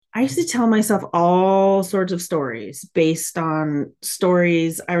I used to tell myself all sorts of stories based on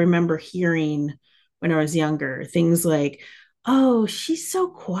stories I remember hearing when I was younger. Things like, oh, she's so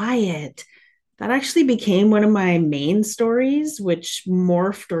quiet. That actually became one of my main stories, which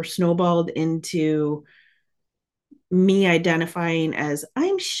morphed or snowballed into me identifying as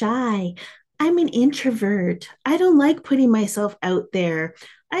I'm shy. I'm an introvert. I don't like putting myself out there.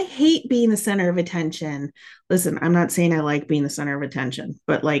 I hate being the center of attention. Listen, I'm not saying I like being the center of attention,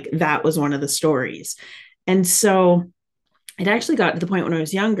 but like that was one of the stories. And so it actually got to the point when I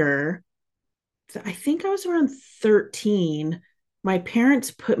was younger. I think I was around 13. My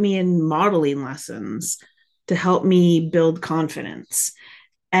parents put me in modeling lessons to help me build confidence.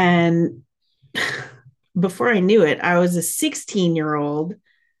 And before I knew it, I was a 16-year-old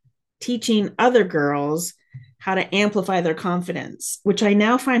teaching other girls how to amplify their confidence, which I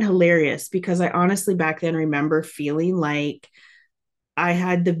now find hilarious because I honestly back then remember feeling like I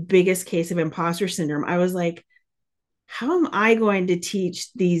had the biggest case of imposter syndrome. I was like, how am I going to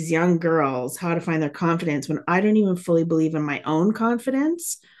teach these young girls how to find their confidence when I don't even fully believe in my own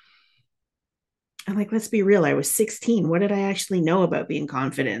confidence? I'm like, let's be real. I was 16. What did I actually know about being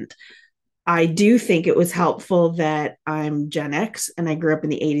confident? I do think it was helpful that I'm Gen X and I grew up in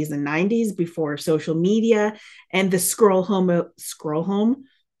the 80s and 90s before social media and the scroll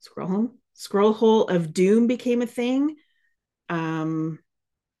hole of doom became a thing. Um,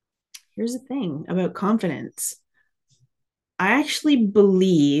 Here's the thing about confidence. I actually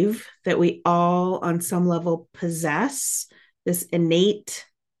believe that we all, on some level, possess this innate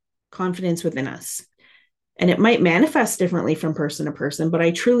confidence within us. And it might manifest differently from person to person, but I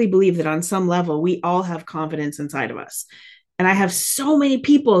truly believe that on some level, we all have confidence inside of us. And I have so many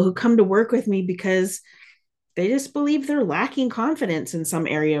people who come to work with me because they just believe they're lacking confidence in some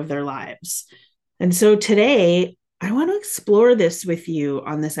area of their lives. And so today, I want to explore this with you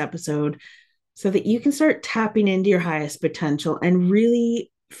on this episode so that you can start tapping into your highest potential and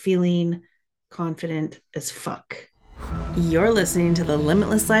really feeling confident as fuck. You're listening to the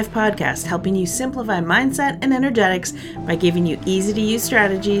Limitless Life podcast, helping you simplify mindset and energetics by giving you easy to use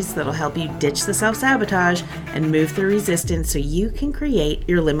strategies that'll help you ditch the self sabotage and move through resistance so you can create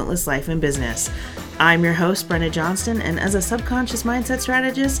your limitless life and business. I'm your host, Brenna Johnston, and as a subconscious mindset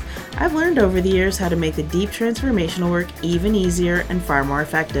strategist, I've learned over the years how to make the deep transformational work even easier and far more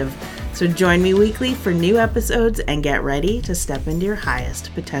effective. So join me weekly for new episodes and get ready to step into your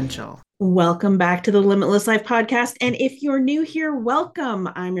highest potential. Welcome back to the Limitless Life podcast. And if you're new here, welcome.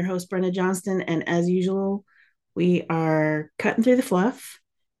 I'm your host, Brenna Johnston. And as usual, we are cutting through the fluff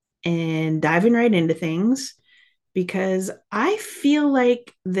and diving right into things because I feel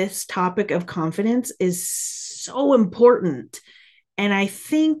like this topic of confidence is so important. And I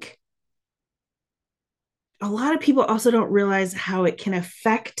think a lot of people also don't realize how it can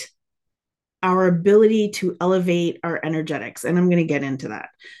affect our ability to elevate our energetics. And I'm going to get into that.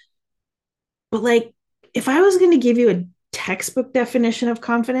 But like, if I was going to give you a textbook definition of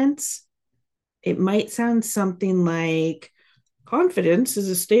confidence, it might sound something like confidence is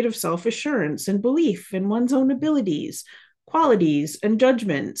a state of self assurance and belief in one's own abilities, qualities, and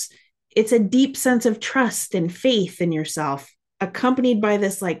judgments. It's a deep sense of trust and faith in yourself, accompanied by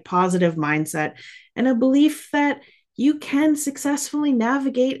this like positive mindset and a belief that you can successfully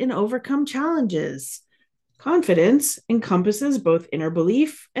navigate and overcome challenges. Confidence encompasses both inner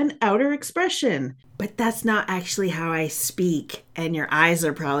belief and outer expression. But that's not actually how I speak. And your eyes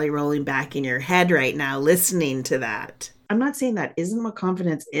are probably rolling back in your head right now listening to that. I'm not saying that isn't what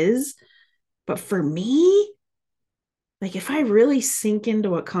confidence is, but for me, like if I really sink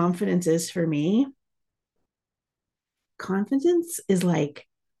into what confidence is for me, confidence is like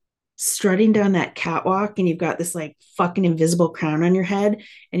strutting down that catwalk and you've got this like fucking invisible crown on your head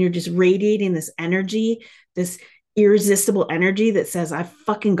and you're just radiating this energy, this irresistible energy that says, I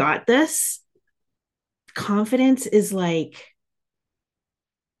fucking got this. Confidence is like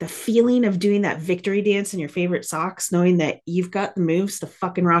the feeling of doing that victory dance in your favorite socks, knowing that you've got the moves to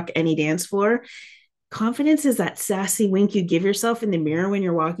fucking rock any dance floor. Confidence is that sassy wink you give yourself in the mirror when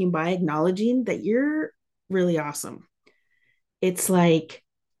you're walking by, acknowledging that you're really awesome. It's like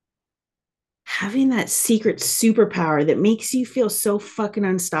having that secret superpower that makes you feel so fucking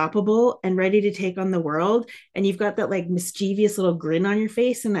unstoppable and ready to take on the world. And you've got that like mischievous little grin on your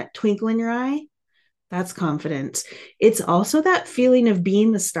face and that twinkle in your eye. That's confidence. It's also that feeling of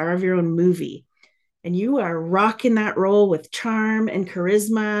being the star of your own movie. And you are rocking that role with charm and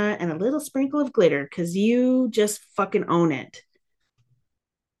charisma and a little sprinkle of glitter because you just fucking own it.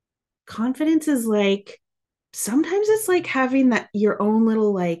 Confidence is like, sometimes it's like having that your own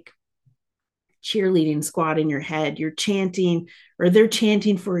little like cheerleading squad in your head. You're chanting, or they're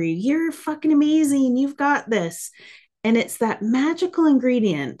chanting for you. You're fucking amazing. You've got this. And it's that magical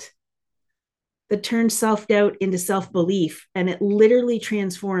ingredient that turns self doubt into self belief. And it literally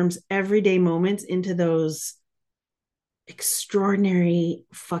transforms everyday moments into those extraordinary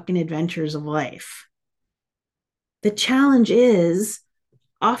fucking adventures of life. The challenge is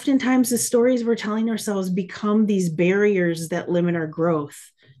oftentimes the stories we're telling ourselves become these barriers that limit our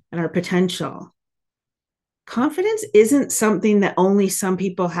growth and our potential. Confidence isn't something that only some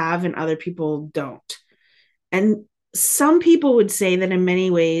people have and other people don't. And some people would say that in many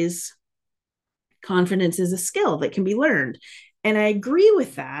ways, confidence is a skill that can be learned. And I agree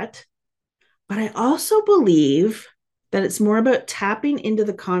with that. But I also believe that it's more about tapping into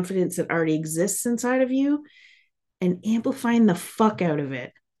the confidence that already exists inside of you and amplifying the fuck out of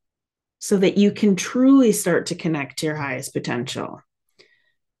it so that you can truly start to connect to your highest potential.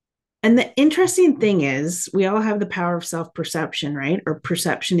 And the interesting thing is, we all have the power of self perception, right? Or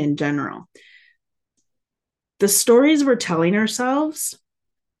perception in general. The stories we're telling ourselves,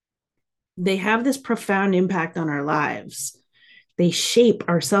 they have this profound impact on our lives. They shape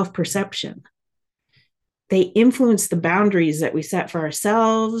our self perception. They influence the boundaries that we set for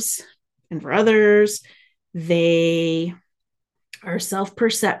ourselves and for others. Our self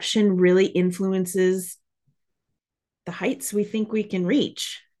perception really influences the heights we think we can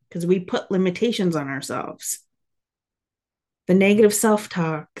reach because we put limitations on ourselves. The negative self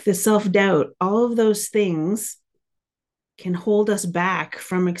talk, the self doubt, all of those things can hold us back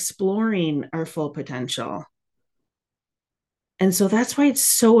from exploring our full potential. And so that's why it's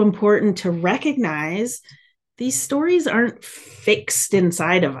so important to recognize these stories aren't fixed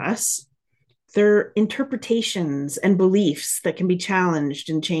inside of us. They're interpretations and beliefs that can be challenged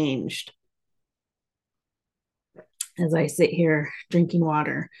and changed. As I sit here drinking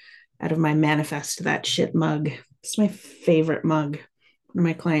water out of my Manifest That Shit mug. It's my favorite mug. One of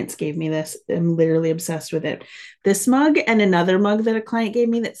my clients gave me this. I'm literally obsessed with it. This mug and another mug that a client gave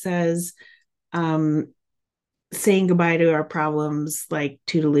me that says, saying goodbye to our problems like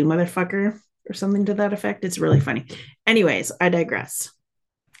toodaloo motherfucker or something to that effect. It's really funny. Anyways, I digress.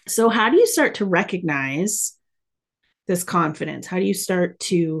 So how do you start to recognize this confidence? How do you start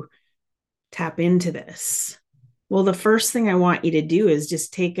to tap into this? Well, the first thing I want you to do is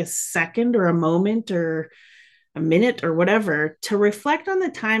just take a second or a moment or a minute or whatever to reflect on the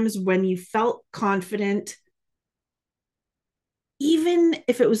times when you felt confident, even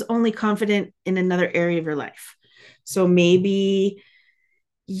if it was only confident in another area of your life. So maybe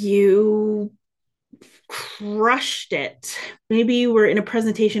you crushed it. Maybe you were in a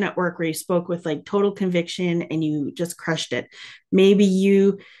presentation at work where you spoke with like total conviction and you just crushed it. Maybe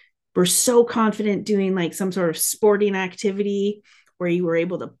you were so confident doing like some sort of sporting activity where you were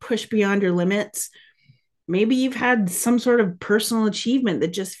able to push beyond your limits. Maybe you've had some sort of personal achievement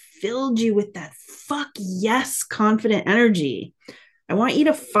that just filled you with that fuck yes confident energy. I want you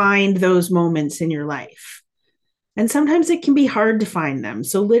to find those moments in your life. And sometimes it can be hard to find them.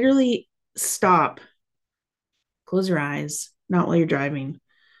 So literally stop, close your eyes, not while you're driving.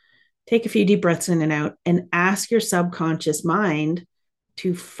 Take a few deep breaths in and out and ask your subconscious mind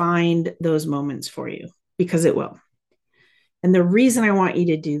to find those moments for you because it will. And the reason I want you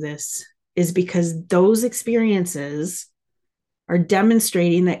to do this is because those experiences are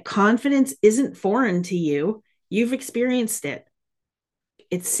demonstrating that confidence isn't foreign to you. You've experienced it.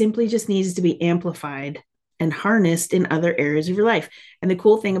 It simply just needs to be amplified and harnessed in other areas of your life. And the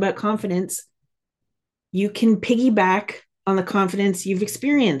cool thing about confidence, you can piggyback on the confidence you've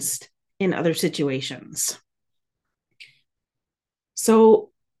experienced in other situations. So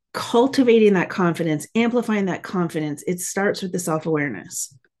cultivating that confidence, amplifying that confidence, it starts with the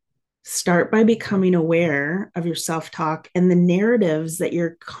self-awareness. Start by becoming aware of your self-talk and the narratives that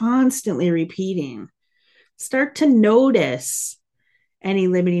you're constantly repeating. Start to notice any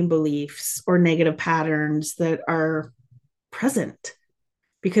limiting beliefs or negative patterns that are present.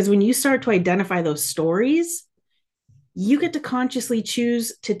 Because when you start to identify those stories, you get to consciously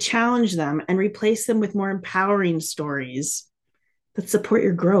choose to challenge them and replace them with more empowering stories that support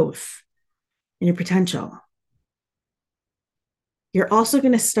your growth and your potential. You're also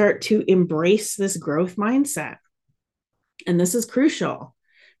going to start to embrace this growth mindset. And this is crucial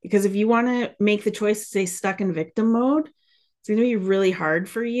because if you want to make the choice to stay stuck in victim mode, it's going to be really hard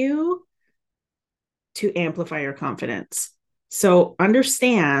for you to amplify your confidence. So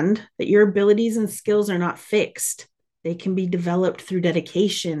understand that your abilities and skills are not fixed. They can be developed through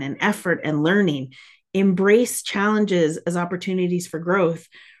dedication and effort and learning. Embrace challenges as opportunities for growth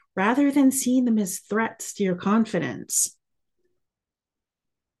rather than seeing them as threats to your confidence.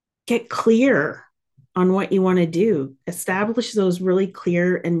 get clear on what you want to do. Establish those really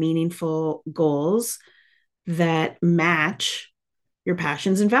clear and meaningful goals that match your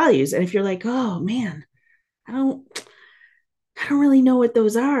passions and values. And if you're like, oh man, I don't I don't really know what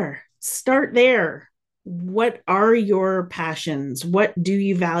those are. Start there. What are your passions? What do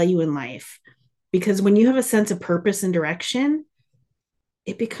you value in life? Because when you have a sense of purpose and direction,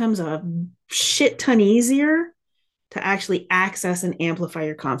 it becomes a shit ton easier to actually access and amplify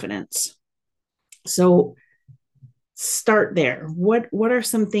your confidence. So start there. What are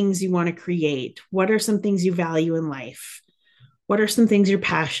some things you want to create? What are some things you value in life? What are some things you're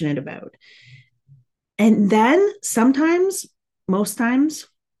passionate about? And then sometimes, most times,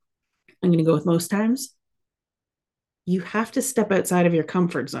 I'm going to go with most times, you have to step outside of your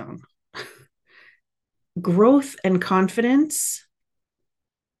comfort zone. Growth and confidence.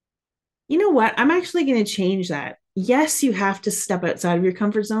 You know what? I'm actually going to change that. Yes, you have to step outside of your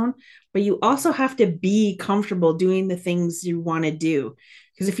comfort zone, but you also have to be comfortable doing the things you want to do.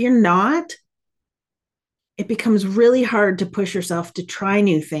 Because if you're not, it becomes really hard to push yourself to try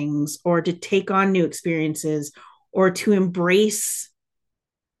new things or to take on new experiences or to embrace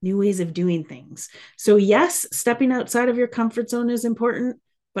new ways of doing things. So, yes, stepping outside of your comfort zone is important,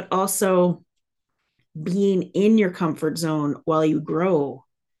 but also being in your comfort zone while you grow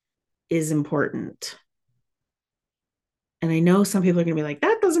is important. And I know some people are going to be like,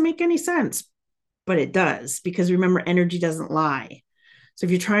 that doesn't make any sense, but it does, because remember, energy doesn't lie. So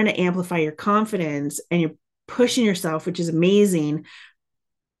if you're trying to amplify your confidence and you're pushing yourself, which is amazing,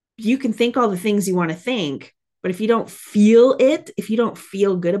 you can think all the things you want to think, but if you don't feel it, if you don't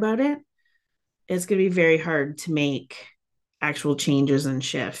feel good about it, it's going to be very hard to make actual changes and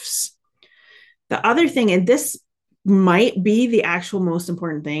shifts. The other thing, and this might be the actual most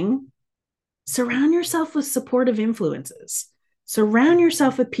important thing, surround yourself with supportive influences. Surround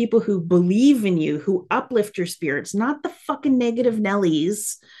yourself with people who believe in you, who uplift your spirits, not the fucking negative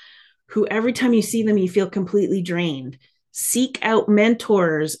Nellies who every time you see them, you feel completely drained. Seek out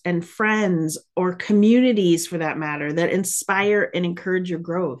mentors and friends or communities, for that matter, that inspire and encourage your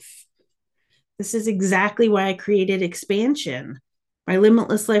growth. This is exactly why I created Expansion, my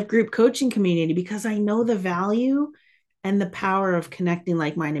Limitless Life group coaching community, because I know the value and the power of connecting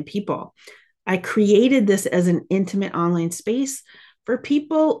like-minded people. I created this as an intimate online space for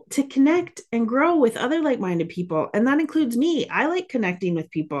people to connect and grow with other like-minded people. And that includes me. I like connecting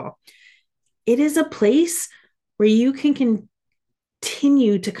with people. It is a place where you can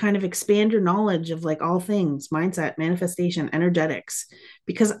continue to kind of expand your knowledge of like all things, mindset, manifestation, energetics,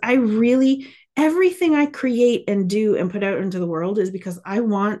 because I really, everything I create and do and put out into the world is because I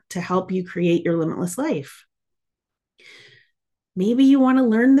want to help you create your limitless life. Maybe you want to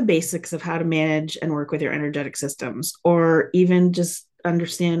learn the basics of how to manage and work with your energetic systems, or even just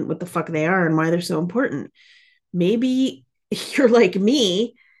understand what the fuck they are and why they're so important. Maybe you're like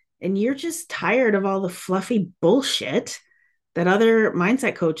me and you're just tired of all the fluffy bullshit that other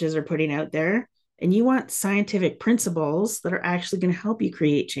mindset coaches are putting out there, and you want scientific principles that are actually going to help you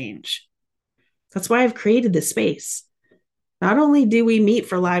create change. That's why I've created this space. Not only do we meet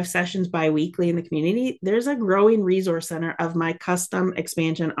for live sessions bi-weekly in the community, there's a growing resource center of my custom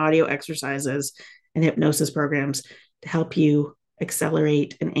expansion audio exercises and hypnosis programs to help you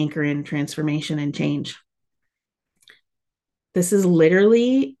accelerate and anchor in transformation and change. This is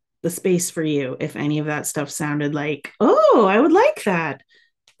literally the space for you if any of that stuff sounded like, oh, I would like that.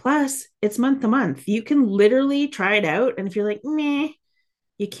 Plus, it's month to month. You can literally try it out. And if you're like, meh,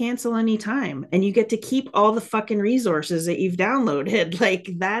 you cancel anytime and you get to keep all the fucking resources that you've downloaded. Like,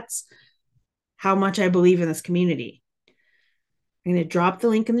 that's how much I believe in this community. I'm going to drop the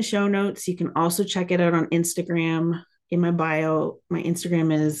link in the show notes. You can also check it out on Instagram. In my bio, my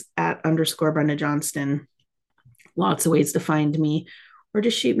Instagram is @_Brenda Johnston. Lots of ways to find me, or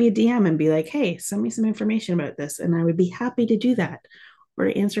just shoot me a DM and be like, hey, send me some information about this. And I would be happy to do that or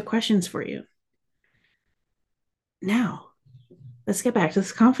to answer questions for you. Now, let's get back to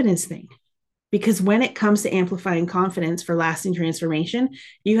this confidence thing. Because when it comes to amplifying confidence for lasting transformation,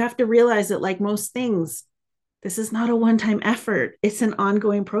 you have to realize that, like most things, this is not a one-time effort. It's an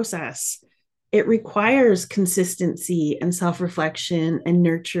ongoing process. It requires consistency and self-reflection and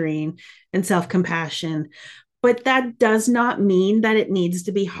nurturing and self-compassion. But that does not mean that it needs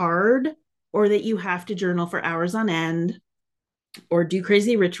to be hard, or that you have to journal for hours on end or do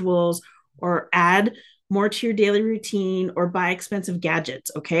crazy rituals or add more to your daily routine or buy expensive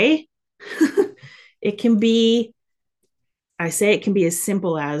gadgets. Okay. It can be, I say it can be as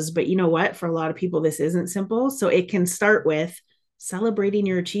simple as, but you know what? For a lot of people, this isn't simple. So it can start with celebrating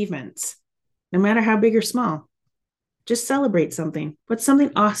your achievements, no matter how big or small. Just celebrate something. What's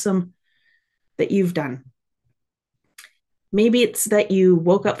something awesome that you've done? Maybe it's that you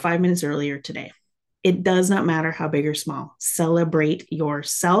woke up 5 minutes earlier today. It does not matter how big or small. Celebrate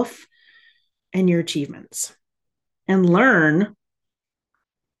yourself and your achievements and learn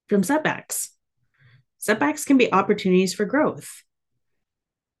from setbacks. Setbacks can be opportunities for growth.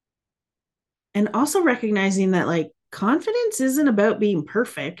 And also recognizing that like confidence isn't about being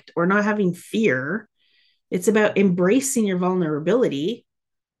perfect or not having fear. It's about embracing your vulnerability,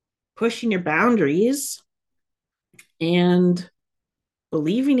 pushing your boundaries, and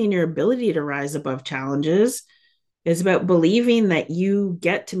believing in your ability to rise above challenges. It's about believing that you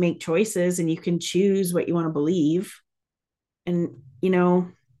get to make choices and you can choose what you want to believe. And,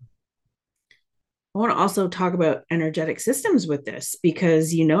 I want to also talk about energetic systems with this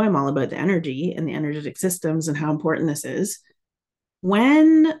because I'm all about the energy and the energetic systems and how important this is.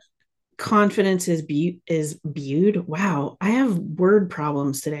 When confidence is viewed, wow, I have word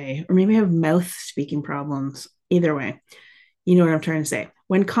problems today, or maybe I have mouth speaking problems. Either way, you know what I'm trying to say.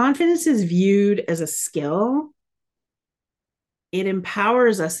 When confidence is viewed as a skill, it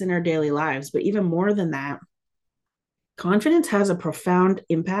empowers us in our daily lives. But even more than that, confidence has a profound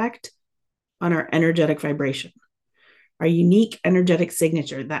impact on our energetic vibration, our unique energetic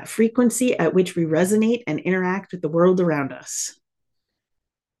signature, that frequency at which we resonate and interact with the world around us.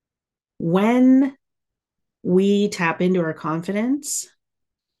 When we tap into our confidence,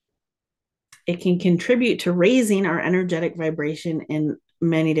 it can contribute to raising our energetic vibration in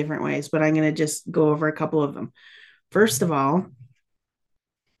many different ways, but I'm going to just go over a couple of them. First of all,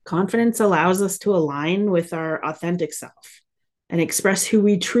 confidence allows us to align with our authentic self and express who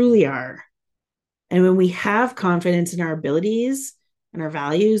we truly are. And when we have confidence in our abilities and our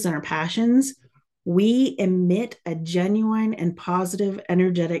values and our passions, we emit a genuine and positive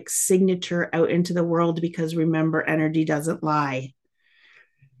energetic signature out into the world because remember, energy doesn't lie.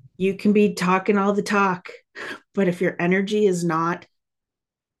 You can be talking all the talk, but if your energy is not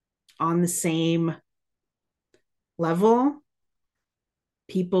on the same level,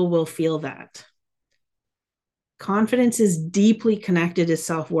 people will feel that. Confidence is deeply connected to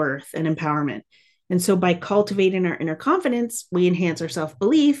self-worth and empowerment. And so by cultivating our inner confidence, we enhance our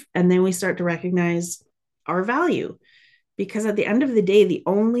self-belief, and then we start to recognize our value. Because at the end of the day, the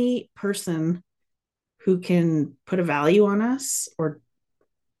only person who can put a value on us or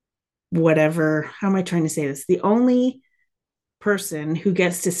whatever, how am I trying to say this? The only person who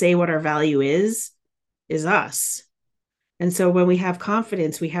gets to say what our value is us. And so when we have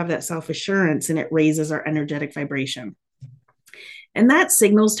confidence, we have that self-assurance and it raises our energetic vibration. And that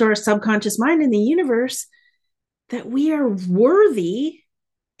signals to our subconscious mind in the universe that we are worthy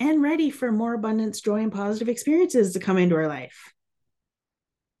and ready for more abundance, joy, and positive experiences to come into our life.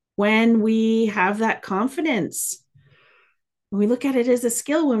 When we have that confidence, when we look at it as a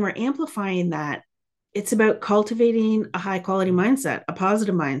skill, when we're amplifying that, it's about cultivating a high quality mindset, a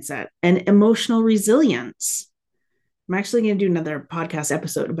positive mindset, and emotional resilience. I'm actually going to do another podcast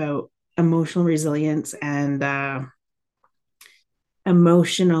episode about emotional resilience and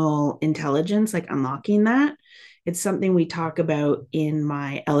emotional intelligence, like unlocking that. It's something we talk about in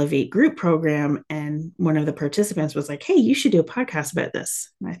my Elevate group program. And one of the participants was like, hey, you should do a podcast about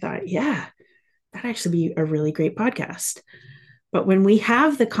this. And I thought, yeah, that'd actually be a really great podcast. But when we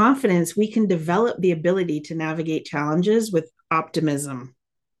have the confidence, we can develop the ability to navigate challenges with optimism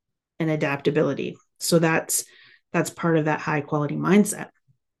and adaptability. So that's part of that high quality mindset.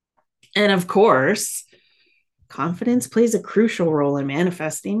 And of course, confidence plays a crucial role in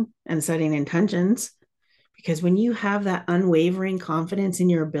manifesting and setting intentions, because when you have that unwavering confidence in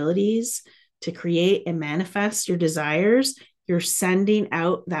your abilities to create and manifest your desires, you're sending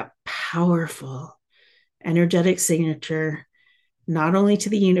out that powerful energetic signature, not only to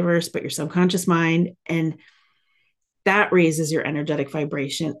the universe, but your subconscious mind. And that raises your energetic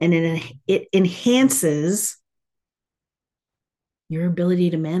vibration and it enhances your ability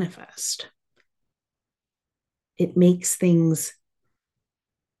to manifest. It makes things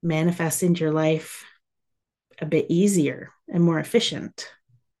manifest into your life a bit easier and more efficient.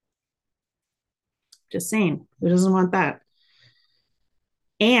 Just saying, who doesn't want that?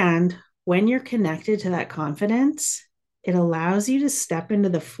 And when you're connected to that confidence, it allows you to step into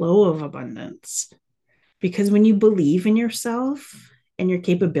the flow of abundance. Because when you believe in yourself and your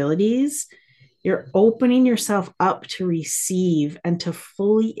capabilities, you're opening yourself up to receive and to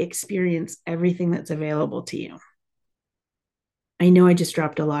fully experience everything that's available to you. I know I just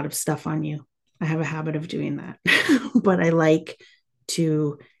dropped a lot of stuff on you. I have a habit of doing that, but I like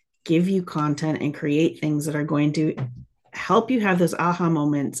to give you content and create things that are going to help help you have those aha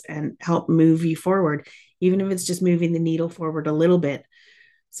moments and help move you forward, even if it's just moving the needle forward a little bit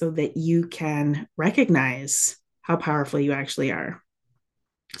so that you can recognize how powerful you actually are.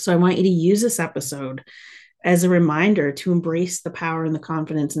 So I want you to use this episode as a reminder to embrace the power and the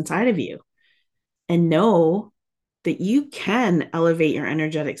confidence inside of you and know that you can elevate your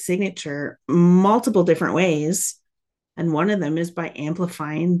energetic signature multiple different ways. And one of them is by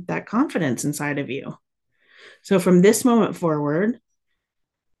amplifying that confidence inside of you. So from this moment forward,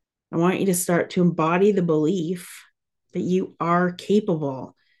 I want you to start to embody the belief that you are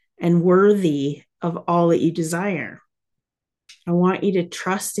capable and worthy of all that you desire. I want you to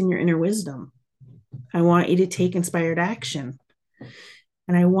trust in your inner wisdom. I want you to take inspired action.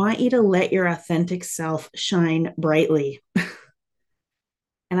 And I want you to let your authentic self shine brightly.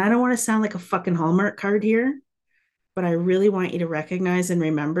 And I don't want to sound like a fucking Hallmark card here, but I really want you to recognize and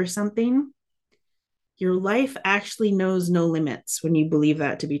remember something. Your life actually knows no limits when you believe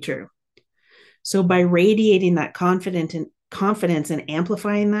that to be true. So by radiating that confidence and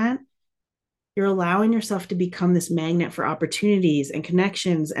amplifying that, you're allowing yourself to become this magnet for opportunities and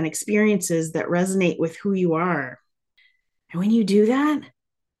connections and experiences that resonate with who you are. And when you do that,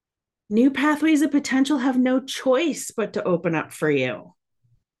 new pathways of potential have no choice but to open up for you.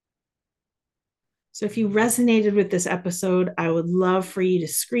 So if you resonated with this episode, I would love for you to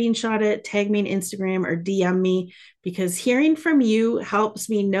screenshot it, tag me on Instagram, or DM me, because hearing from you helps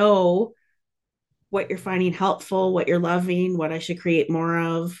me know what you're finding helpful, what you're loving, what I should create more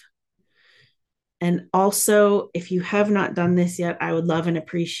of. And also, if you have not done this yet, I would love and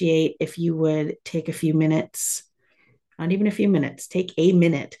appreciate if you would take a few minutes, not even a few minutes, take a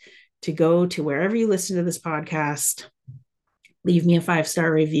minute to go to wherever you listen to this podcast, leave me a 5-star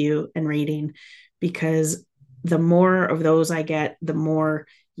review and rating, because the more of those I get, the more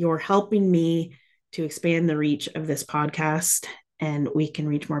you're helping me to expand the reach of this podcast, and we can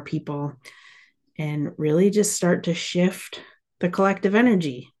reach more people and really just start to shift the collective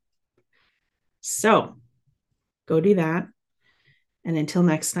energy. So go do that. And until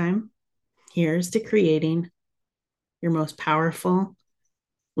next time, here's to creating your most powerful,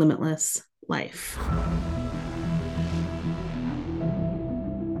 limitless life.